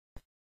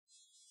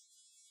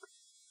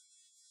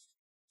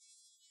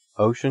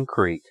Ocean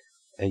Creek,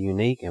 a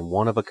unique and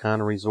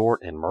one-of-a-kind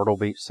resort in Myrtle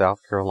Beach, South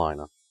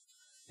Carolina.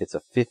 It's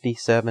a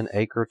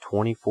 57-acre,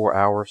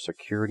 24-hour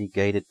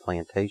security-gated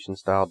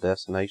plantation-style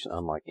destination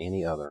unlike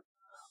any other.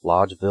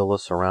 Lodge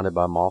villas surrounded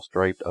by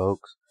moss-draped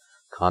oaks,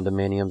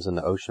 condominiums in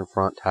the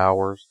oceanfront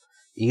towers.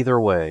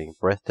 Either way,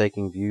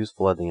 breathtaking views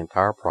flood the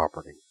entire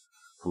property.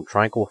 From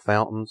tranquil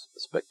fountains,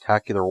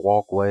 spectacular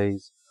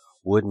walkways,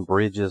 wooden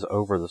bridges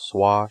over the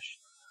Swash,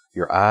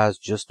 your eyes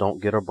just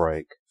don't get a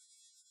break.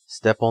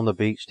 Step on the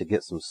beach to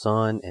get some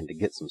sun and to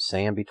get some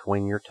sand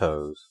between your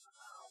toes.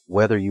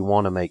 Whether you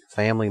want to make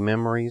family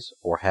memories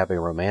or have a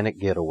romantic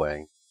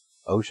getaway,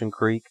 Ocean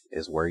Creek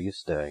is where you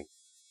stay.